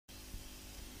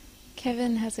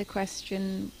Kevin has a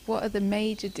question. What are the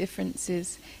major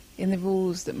differences in the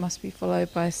rules that must be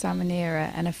followed by a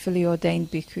Samanera and a fully ordained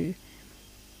bhikkhu?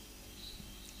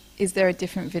 Is there a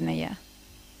different Vinaya?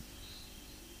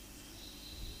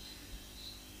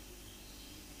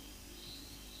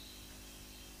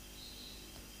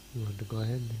 You want to go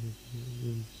ahead?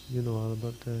 You know all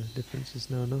about the differences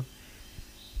now, no?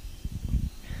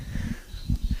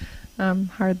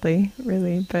 Hardly,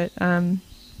 really, but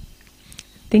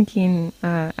thinking,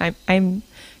 I'm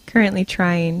currently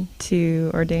trying to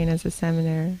ordain as a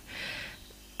Samanera,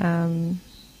 and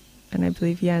I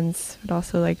believe Jens would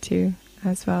also like to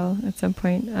as well at some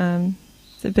point.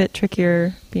 It's a bit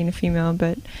trickier being a female,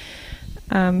 but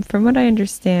from what I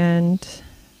understand,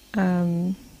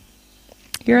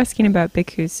 you're asking about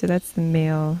bhikkhus, so that's the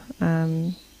male.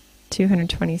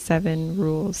 227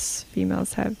 rules.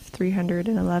 Females have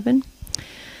 311.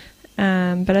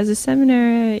 But as a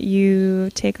Samanera, you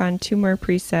take on 2 more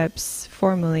precepts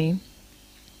formally.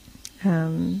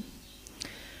 The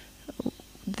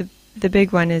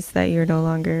big one is that you're no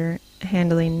longer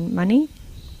handling money.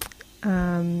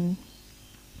 And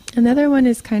the other one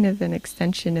is kind of an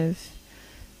extension of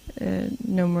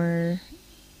no more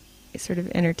sort of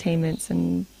entertainments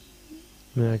and.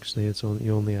 No, actually,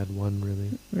 you only add 1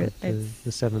 really. But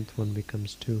the 7th one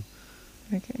becomes 2.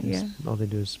 Okay, yeah. All they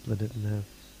do is split it in half.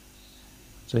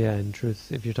 So yeah, in truth,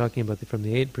 if you're talking about from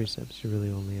the 8 precepts, you really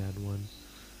only add 1.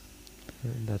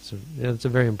 And that's a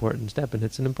very important step, and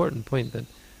it's an important point that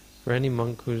for any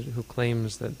monk who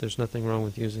claims that there's nothing wrong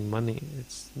with using money,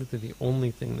 it's literally the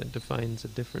only thing that defines a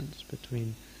difference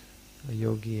between a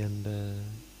yogi and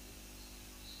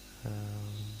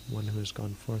one who has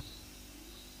gone forth.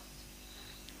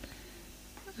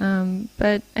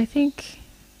 But I think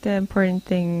the important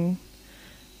thing,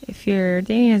 if you're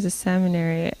ordaining as a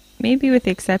seminary, maybe with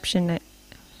the exception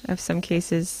of some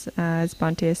cases, as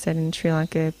Bhante has said in Sri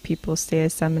Lanka, people stay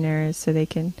as seminaries so they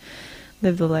can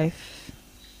live the life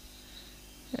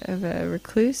of a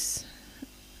recluse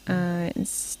and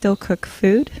still cook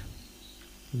food.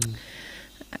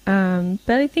 But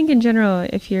I think in general,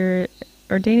 if you're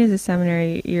ordained as a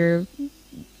seminary, you're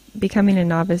becoming a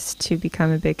novice to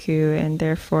become a bhikkhu, and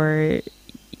therefore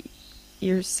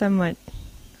you're somewhat,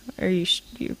 or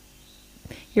you're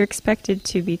expected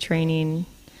to be training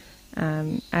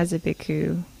as a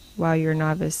bhikkhu while you're a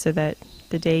novice, so that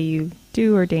the day you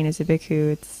do ordain as a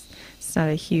bhikkhu, it's not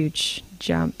a huge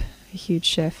jump, a huge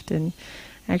shift. And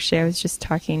actually, I was just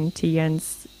talking to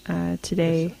Jens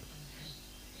today.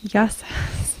 Yes.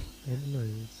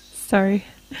 Sorry.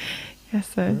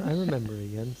 Yes. I remember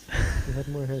it, Jens. You had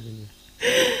more hair than you.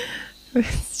 I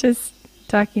was just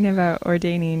talking about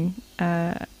ordaining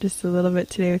just a little bit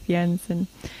today with Jens, and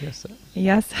yes, sir.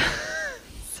 Yes.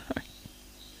 Sorry.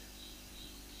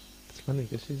 It's funny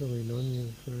because she's only known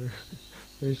you for a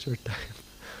very short time.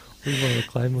 We've all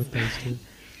acclimatized too.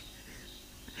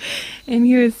 And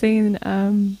he was saying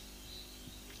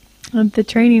the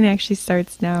training actually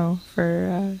starts now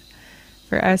for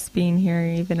us being here,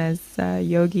 even as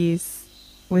yogis,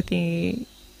 with the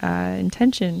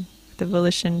intention, the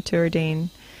volition to ordain.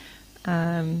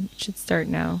 Should start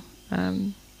now,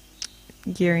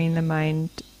 gearing the mind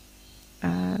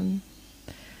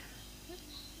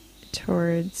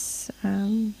towards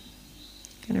kind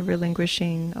of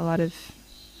relinquishing a lot of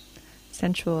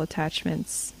sensual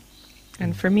attachments.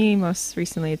 And for me, most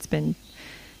recently, it's been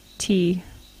tea.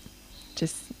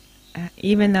 Just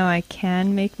even though I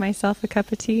can make myself a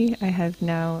cup of tea, I have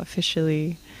now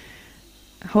officially,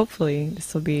 hopefully,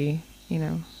 this will be,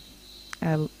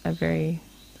 a very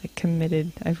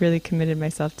committed. I've really committed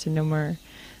myself to no more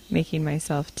making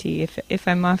myself tea. If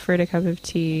I'm offered a cup of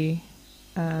tea,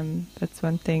 that's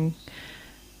one thing.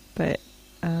 But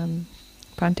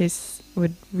Bhantes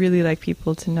would really like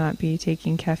people to not be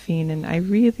taking caffeine, and I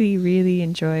really, really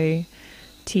enjoy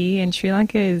tea. And Sri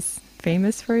Lanka is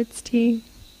famous for its tea.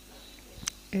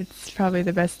 It's probably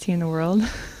the best tea in the world.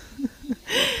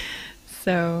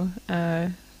 So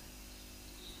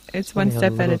it's one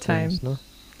step at a time. Things, no?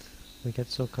 We get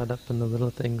so caught up in the little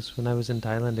things. When I was in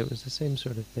Thailand, it was the same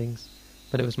sort of things,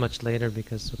 but it was much later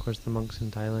because, of course, the monks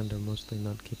in Thailand are mostly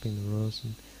not keeping the rules,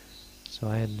 and so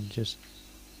I had to just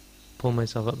pull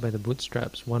myself up by the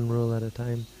bootstraps, one rule at a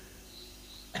time.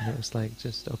 And it was like,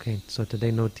 just, okay, so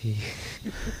today no tea.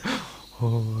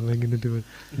 Oh, what am I going to do?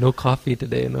 No coffee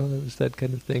today, no? It was that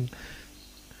kind of thing.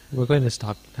 We're going to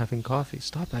stop having coffee.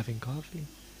 Stop having coffee.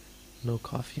 No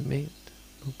coffee, mate.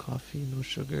 No coffee, no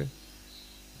sugar.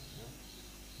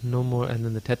 No more, and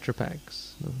then the Tetra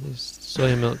Packs. No, these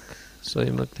soy milk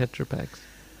Tetra Packs.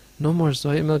 No more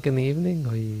soy milk in the evening?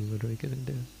 Oh, what are we going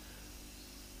to do?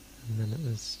 and then it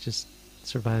was just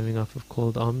surviving off of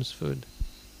cold alms food.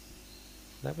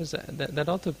 That was that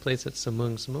all took place at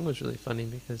Samung. Samung was really funny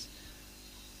because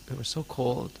it was so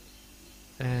cold,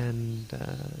 and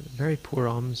very poor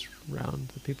alms round.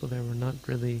 The people there were not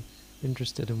really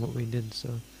interested in what we did, so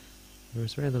there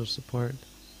was very little support.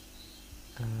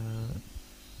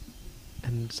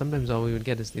 And sometimes all we would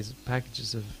get is these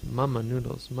packages of mama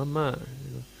noodles, mama,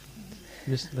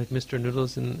 like Mr.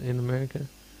 Noodles in America.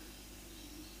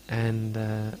 And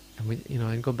we,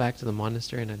 I'd go back to the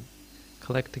monastery and I'd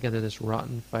collect together this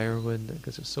rotten firewood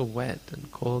because it was so wet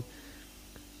and cold,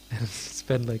 and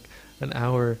spend like an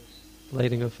hour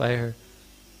lighting a fire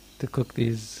to cook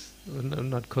these,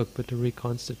 not cook, but to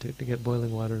reconstitute, to get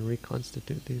boiling water and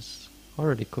reconstitute these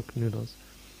already cooked noodles.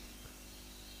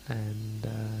 And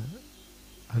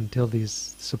until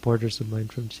these supporters of mine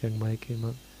from Chiang Mai came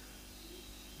up,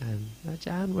 and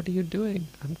Ajahn, what are you doing?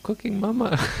 I'm cooking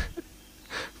mama.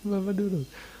 Mama noodles.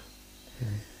 Yeah.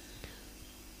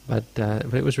 But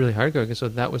it was really hard going. So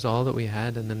that was all that we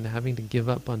had, and then having to give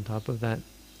up on top of that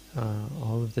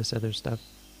all of this other stuff.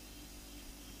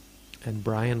 And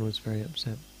Brian was very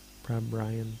upset.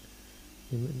 Brian,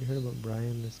 you heard about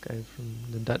Brian, this guy from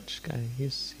the Dutch guy?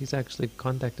 He's actually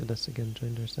contacted us again,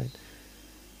 joined our site.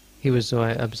 He was so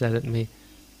upset at me.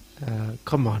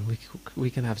 Come on, we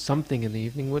can have something in the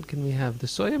evening. What can we have? The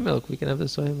soya milk. We can have the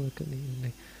soya milk in the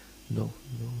evening. No,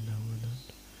 we're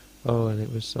not. Oh, and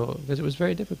it was because it was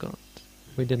very difficult.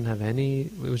 We didn't have any.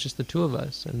 It was just the two of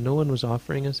us, and no one was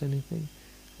offering us anything.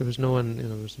 There was no one.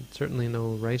 There was certainly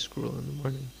no rice gruel in the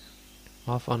morning.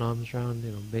 Off on alms round,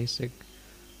 basic.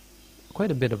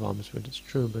 Quite a bit of alms food, it's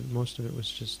true, but most of it was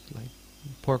just like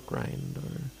pork rind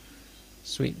or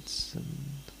sweets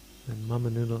and mama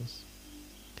noodles.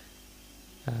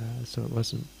 So it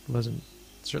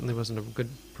certainly wasn't a good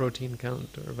protein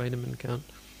count or vitamin count.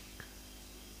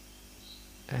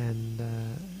 And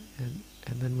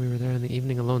then we were there in the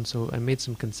evening alone. So I made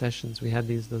some concessions. We had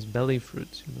those belly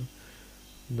fruits,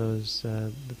 those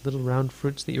the little round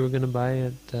fruits that you were going to buy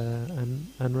at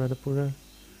Anuradhapura.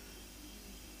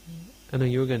 I know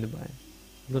you were going to buy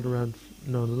little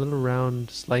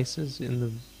round slices in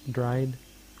the dried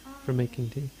for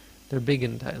making tea. They're big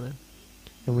in Thailand,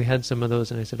 and we had some of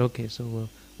those. And I said, okay, so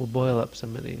we'll boil up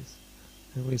some of these.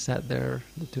 And we sat there,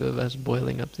 the two of us,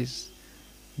 boiling up these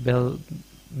bell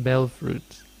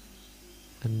fruit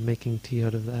and making tea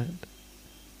out of that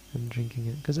and drinking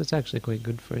it, because it's actually quite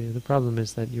good for you. The problem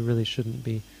is that you really shouldn't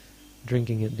be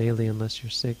drinking it daily unless you're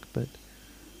sick, but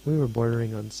we were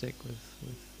bordering on sick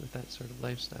with that sort of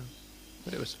lifestyle,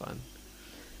 but it was fun.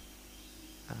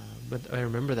 But I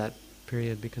remember that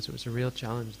period because it was a real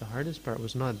challenge. The hardest part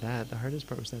was not that. The hardest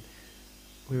part was that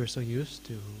we were so used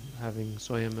to having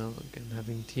soya milk and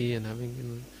having tea and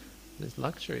having these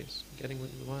luxuries, getting what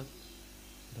you want.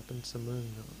 Up in Samung,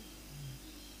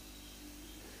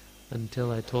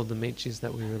 until I told the Mechis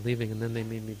that we were leaving, and then they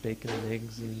made me bacon and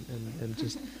eggs and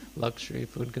just luxury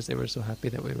food because they were so happy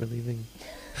that we were leaving.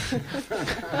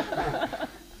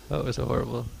 Oh, it was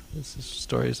horrible. This is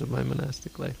stories of my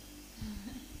monastic life.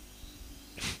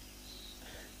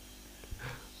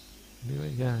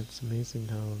 Anyway, yeah, it's amazing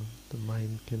how the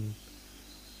mind can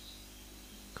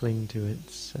cling to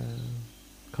its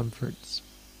comforts.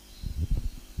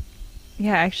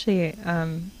 Yeah, actually,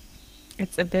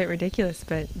 it's a bit ridiculous,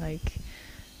 but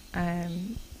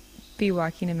be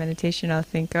walking in meditation, I'll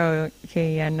think, oh,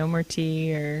 okay, yeah, no more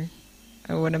tea, or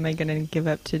what am I going to give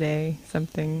up today?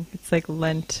 Something. It's like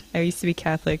Lent. I used to be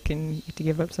Catholic and you had to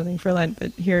give up something for Lent,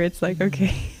 but here it's like,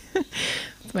 okay,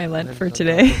 it's my Lent for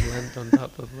today. Lent on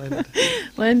top of Lent.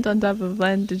 Lent on top of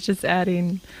Lent. It's just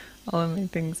adding all of my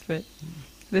things, but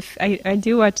I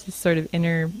do watch this sort of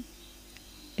inner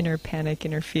panic,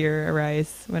 inner fear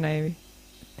arise when I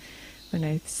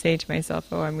say to myself,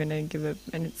 "Oh, I'm going to give up."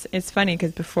 And it's funny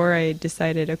because before I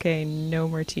decided, okay, no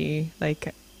more tea,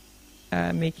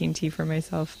 making tea for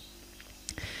myself,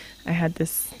 I had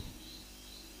this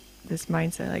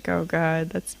mindset like, "Oh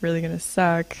God, that's really going to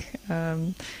suck.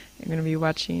 I'm going to be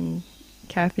watching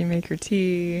Kathy make her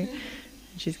tea, and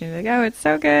she's going to be like, oh, it's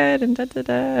so good, and da da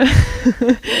da,"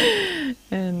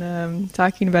 and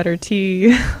talking about her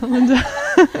tea all the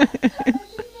time.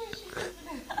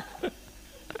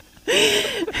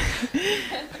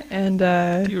 And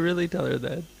do you really tell her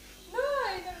that? No,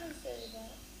 I never say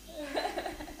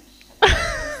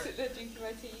that. Sit there drinking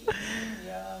my tea.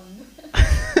 Yum.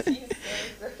 Tea is so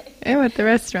great. I went to the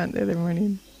restaurant the other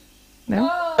morning. No?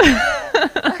 Oh, yeah.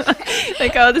 Okay.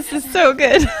 Like, oh, this is so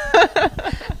good.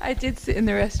 I did sit in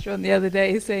the restaurant the other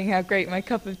day saying how great my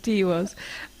cup of tea was,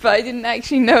 but I didn't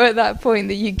actually know at that point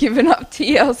that you'd given up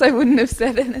tea, else I wouldn't have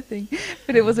said anything.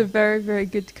 But it was a very, very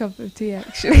good cup of tea,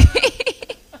 actually.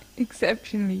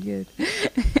 Exceptionally good.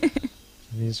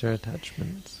 These are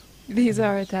attachments. These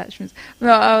are attachments. No,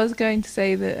 I was going to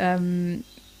say that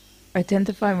I tend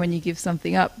to find when you give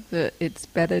something up that it's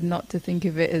better not to think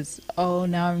of it as, oh,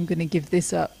 now I'm going to give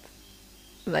this up.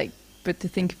 But to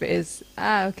think of it as,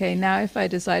 okay, now if I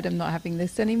decide I'm not having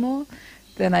this anymore,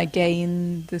 then I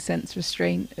gain the sense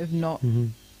restraint of not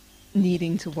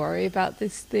needing to worry about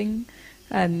this thing.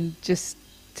 And just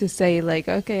to say, like,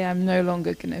 okay, I'm no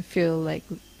longer going to feel like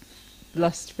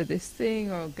lust for this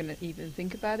thing or going to even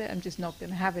think about it. I'm just not going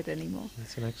to have it anymore.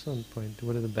 That's an excellent point.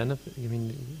 What are the benefits? I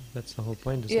mean, that's the whole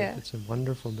point. Yeah. It's a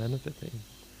wonderful benefit thing.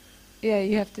 Yeah,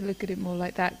 you have to look at it more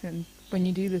like that. And when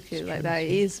you do look at it like that, it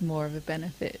is more of a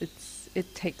benefit.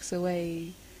 It takes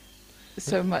away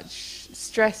so much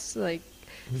stress. Like,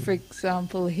 for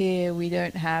example, here we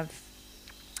don't have,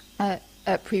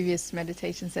 at previous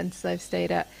meditation centers I've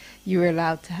stayed at, you were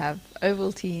allowed to have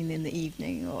Ovaltine in the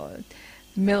evening, or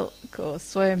milk, or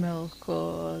soy milk,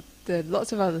 or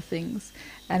lots of other things.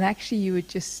 And actually you would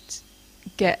just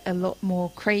get a lot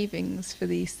more cravings for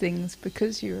these things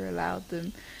because you were allowed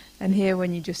them. And here,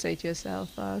 when you just say to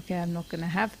yourself, oh, okay, I'm not going to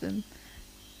have them,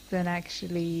 then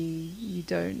actually you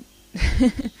don't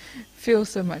feel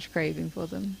so much craving for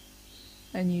them.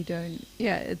 And you don't,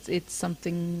 it's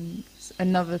something,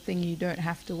 another thing you don't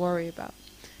have to worry about.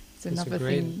 It's another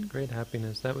thing. Great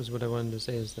happiness. That was what I wanted to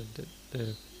say, is that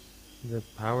the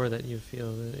power that you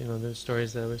feel, the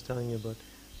stories that I was telling you about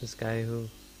this guy who,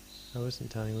 I wasn't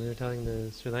telling, we were telling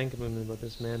the Sri Lankan woman about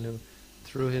this man who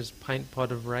threw his pint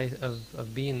pot of rice,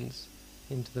 of beans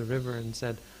into the river and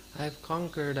said, I have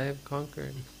conquered.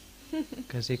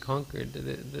 Because he conquered.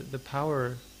 The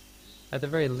power, at the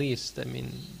very least, I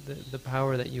mean, the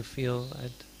power that you feel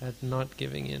at not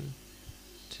giving in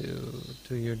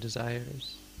to your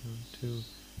desires,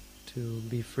 to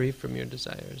be free from your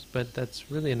desires. But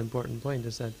that's really an important point,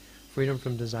 is that freedom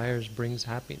from desires brings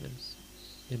happiness.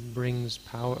 It brings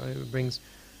power, it brings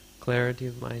clarity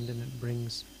of mind, and it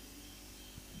brings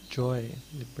joy.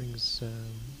 It brings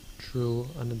true,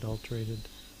 unadulterated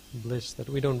bliss that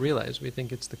we don't realize. We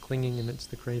think it's the clinging and it's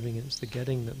the craving and it's the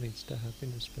getting that leads to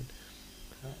happiness. But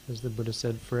as the Buddha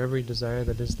said, for every desire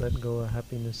that is let go, a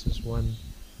happiness is won.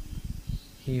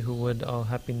 He who would all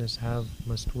happiness have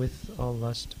must with all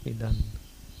lust be done.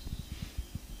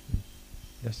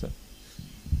 Yes, sir.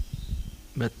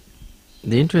 But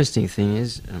the interesting thing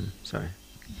is,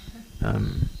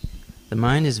 the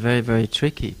mind is very, very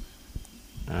tricky.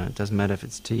 It doesn't matter if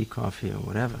it's tea, coffee, or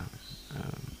whatever.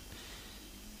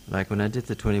 Like when I did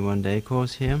the 21-day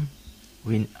course here,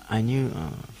 I knew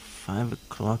 5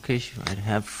 o'clock-ish I'd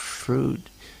have fruit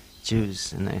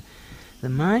juice, and the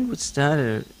mind would start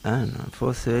at,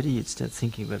 4:30, you'd start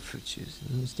thinking about fruit juice,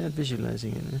 and you start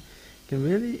visualizing it. You can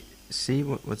really see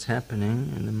what's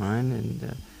happening in the mind,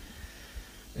 and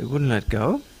it wouldn't let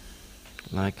go.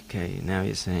 Like, okay, now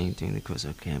you're saying during the course,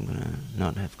 okay, I'm going to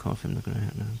not have coffee, I'm not going to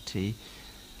have no tea.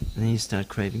 And then you start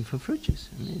craving for fruit juice.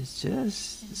 I mean, it's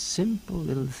just simple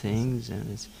little things,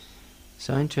 and it's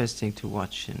so interesting to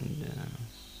watch, and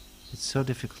it's so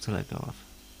difficult to let go of.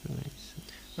 Really.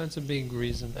 That's a big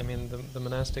reason. I mean, the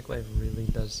monastic life really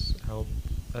does help.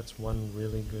 That's one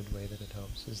really good way that it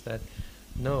helps, is that,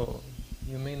 no,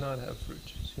 you may not have fruit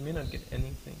juice. You may not get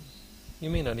anything. You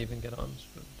may not even get alms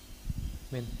food.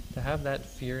 I mean, to have that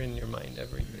fear in your mind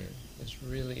every day is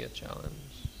really a challenge.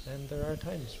 And there are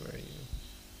times where you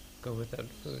go without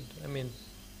food. I mean,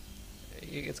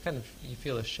 it's kind of, you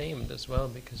feel ashamed as well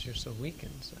because you're so weak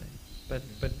inside. But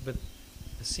the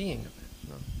seeing of it,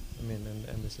 no? I mean,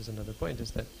 and this is another point,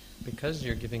 is that because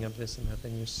you're giving up this and that,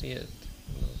 then you see it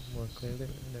more clearly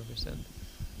in every sense.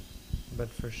 But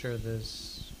for sure,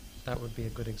 that would be a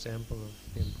good example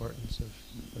of the importance of,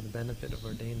 or the benefit of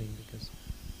ordaining, because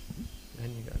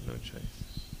then you got no choice.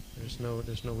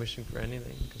 There's no wishing for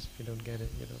anything, because if you don't get it,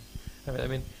 you don't. I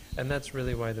mean, and that's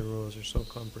really why the rules are so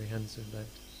comprehensive, that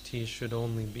tea should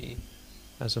only be,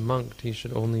 as a monk, tea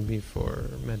should only be for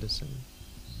medicine.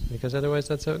 Because otherwise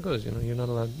that's how it goes, you're not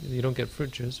allowed, you don't get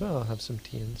fruit juice, well, I'll have some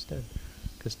tea instead.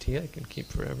 Because tea I can keep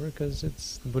forever, because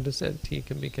the Buddha said tea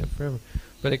can be kept forever.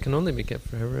 But it can only be kept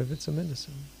forever if it's a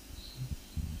medicine.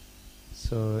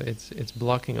 So it's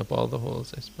blocking up all the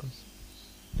holes, I suppose.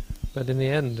 But in the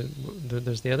end,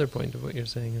 there's the other point of what you're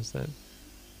saying, is that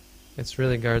it's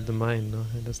really guard the mind, no?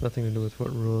 It has nothing to do with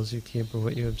what rules you keep or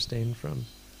what you abstain from.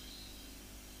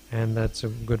 And that's a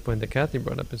good point that Kathy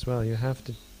brought up as well. You have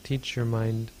to teach your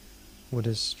mind what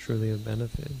is truly of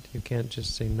benefit. You can't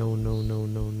just say no, no, no,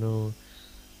 no, no,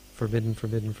 forbidden,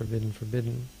 forbidden, forbidden,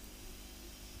 forbidden.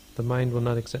 The mind will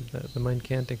not accept that. The mind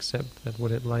can't accept that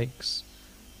what it likes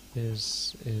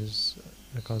is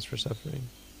a cause for suffering.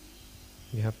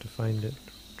 You have to find it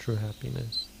true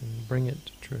happiness and bring it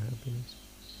to true happiness.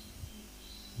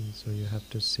 And so you have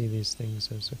to see these things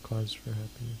as a cause for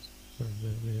happiness, or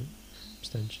the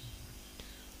abstention.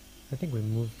 I think we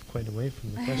moved quite away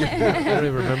from the question. I don't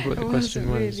even remember what the question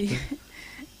was. Really.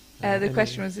 But, The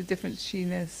question was the difference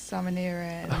between a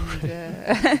samanera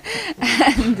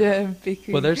and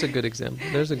bhikkhu. well, there's a good example.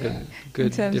 There's a good In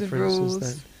terms of difference. rules.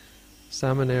 Is that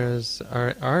samaneras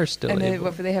are still and able.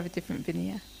 what they have a different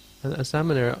vinaya. A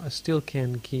samanera still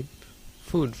can keep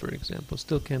food, for example,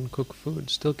 still can cook food,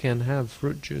 still can have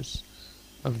fruit juice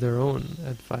of their own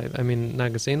at 5. I mean,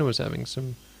 Nagasena was having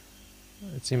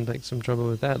it seemed like some trouble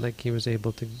with that, like he was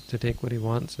able to take what he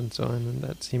wants and so on, and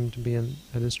that seemed to be a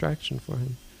distraction for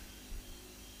him.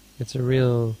 It's a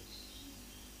real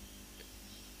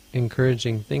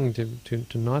encouraging thing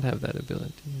to not have that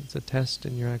ability. It's a test,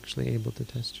 and you're actually able to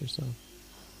test yourself.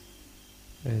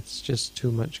 It's just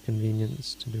too much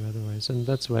convenience to do otherwise. And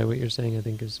that's why what you're saying, I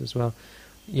think, is as well,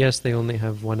 yes, they only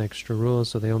have one extra rule,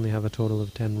 so they only have a total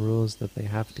of 10 rules that they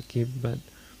have to keep, but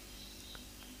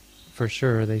for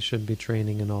sure they should be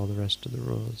training in all the rest of the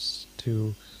rules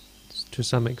to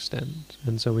some extent.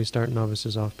 And so we start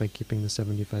novices off by keeping the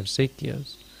 75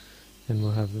 Sakyas, and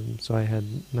we'll have them. So I had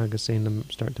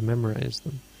Nagasena start to memorize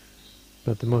them.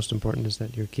 But the most important is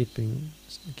that you're keeping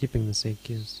the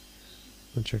Sakyas,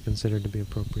 which are considered to be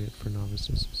appropriate for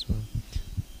novices as well.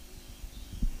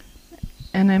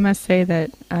 And I must say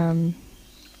that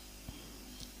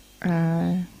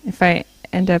if I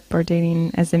end up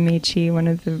ordaining as a Mechi, one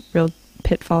of the real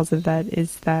pitfalls of that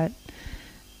is that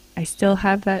I still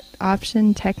have that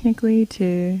option technically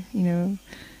to,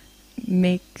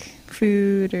 make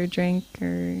food or drink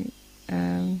or...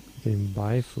 You can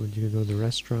buy food. You can go to the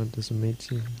restaurant as a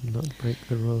mechi and not break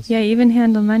the rules. Yeah, even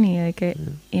handle money. Like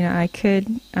I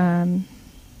could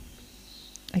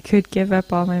give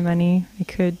up all my money. I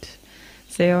could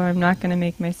say, I'm not going to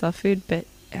make myself food. But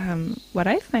what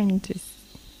I find is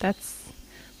that's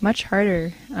much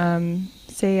harder.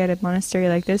 Say at a monastery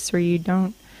like this, where you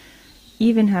don't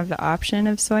even have the option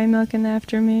of soy milk in the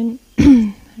afternoon,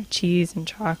 cheese and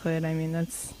chocolate. I mean,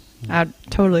 that's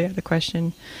totally out of the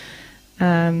question.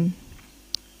 When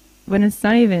it's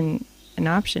not even an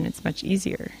option, it's much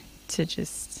easier to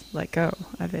just let go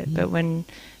of it. But when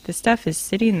the stuff is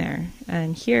sitting there,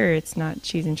 and here it's not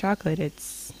cheese and chocolate,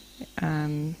 it's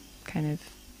kind of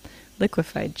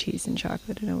liquefied cheese and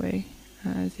chocolate in a way.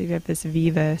 So you have this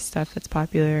Viva stuff that's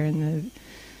popular, and the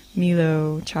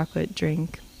Milo chocolate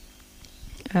drink.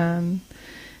 And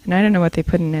I don't know what they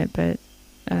put in it, but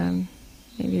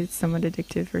maybe it's somewhat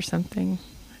addictive or something.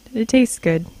 It tastes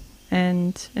good.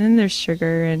 And then there's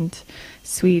sugar and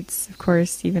sweets, of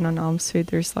course. Even on alms food,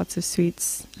 there's lots of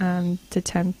sweets to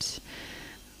tempt.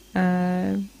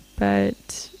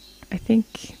 But I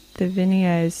think the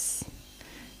Vinaya is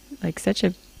like such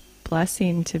a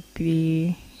blessing to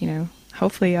be,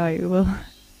 hopefully I will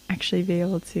actually be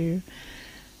able to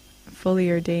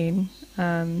fully ordain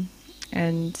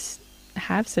and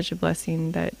have such a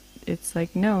blessing that it's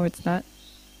like, no, it's not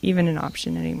even an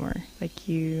option anymore.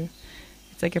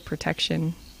 It's like a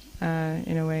protection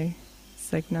in a way.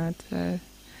 It's like not,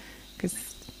 because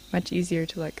it's much easier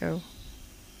to let go.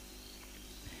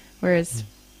 Whereas,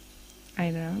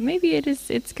 I don't know, maybe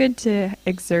it's good to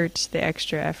exert the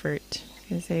extra effort.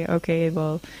 And say, okay,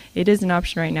 well, it is an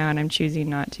option right now and I'm choosing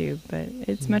not to, but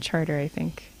it's much harder, I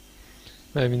think.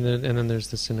 I mean, and then there's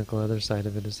the cynical other side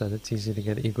of it, is that it's easy to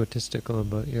get egotistical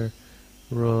about your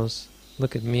rules.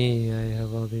 Look at me, I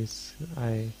have all these,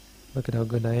 look at how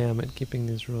good I am at keeping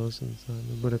these rules, and so on.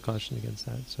 The Buddha cautioned against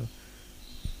that. So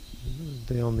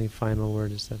the only final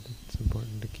word is that it's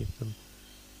important to keep them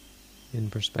in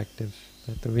perspective,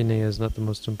 that the Vinaya is not the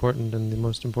most important, and the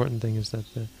most important thing is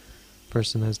that the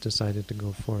person has decided to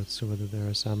go forth. So whether they're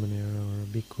a samanera or a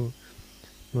bhikkhu,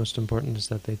 most important is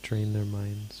that they train their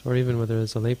minds, or even whether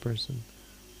it's a layperson.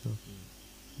 So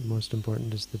the most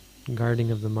important is the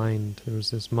guarding of the mind. There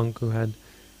was this monk who had,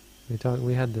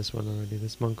 we had this one already,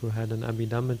 this monk who had an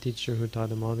Abhidhamma teacher who taught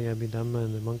him all the Abhidhamma,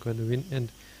 and the monk who had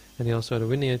and he also had a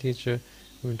Vinaya teacher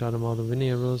who taught him all the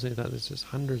Vinaya rules. He thought, there's just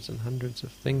hundreds and hundreds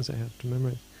of things I have to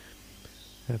memorize.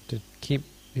 I have to keep,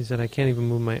 he said, I can't even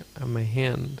move my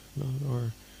hand,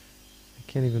 or I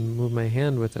can't even move my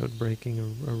hand without breaking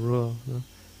a rule.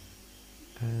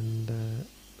 And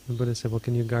the Buddha said, well,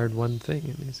 can you guard one thing?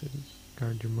 And he said,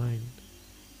 guard your mind.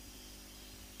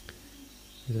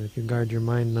 If you guard your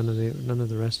mind, none of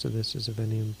the rest of this is of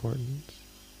any importance.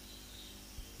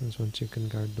 Because once you can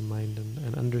guard the mind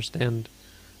and understand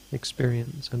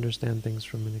experience, understand things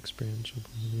from an experiential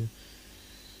point of view,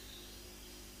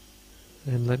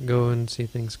 and let go and see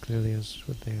things clearly as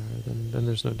what they are, then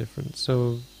there's no difference.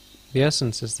 So the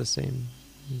essence is the same.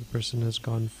 The person has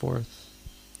gone forth,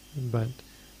 but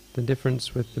the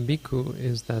difference with the bhikkhu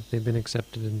is that they've been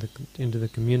accepted into the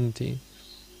community,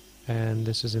 and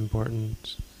this is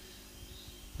important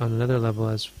on another level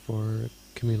as for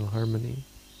communal harmony.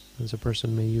 As a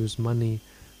person may use money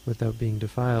without being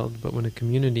defiled, but when a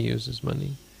community uses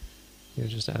money, you're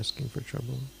just asking for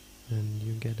trouble, and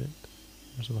you get it.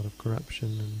 There's a lot of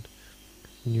corruption, and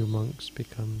new monks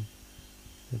become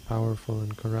powerful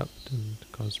and corrupt and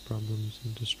cause problems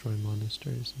and destroy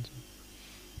monasteries and so.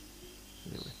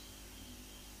 Anyway,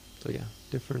 so yeah,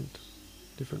 different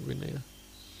Vinaya.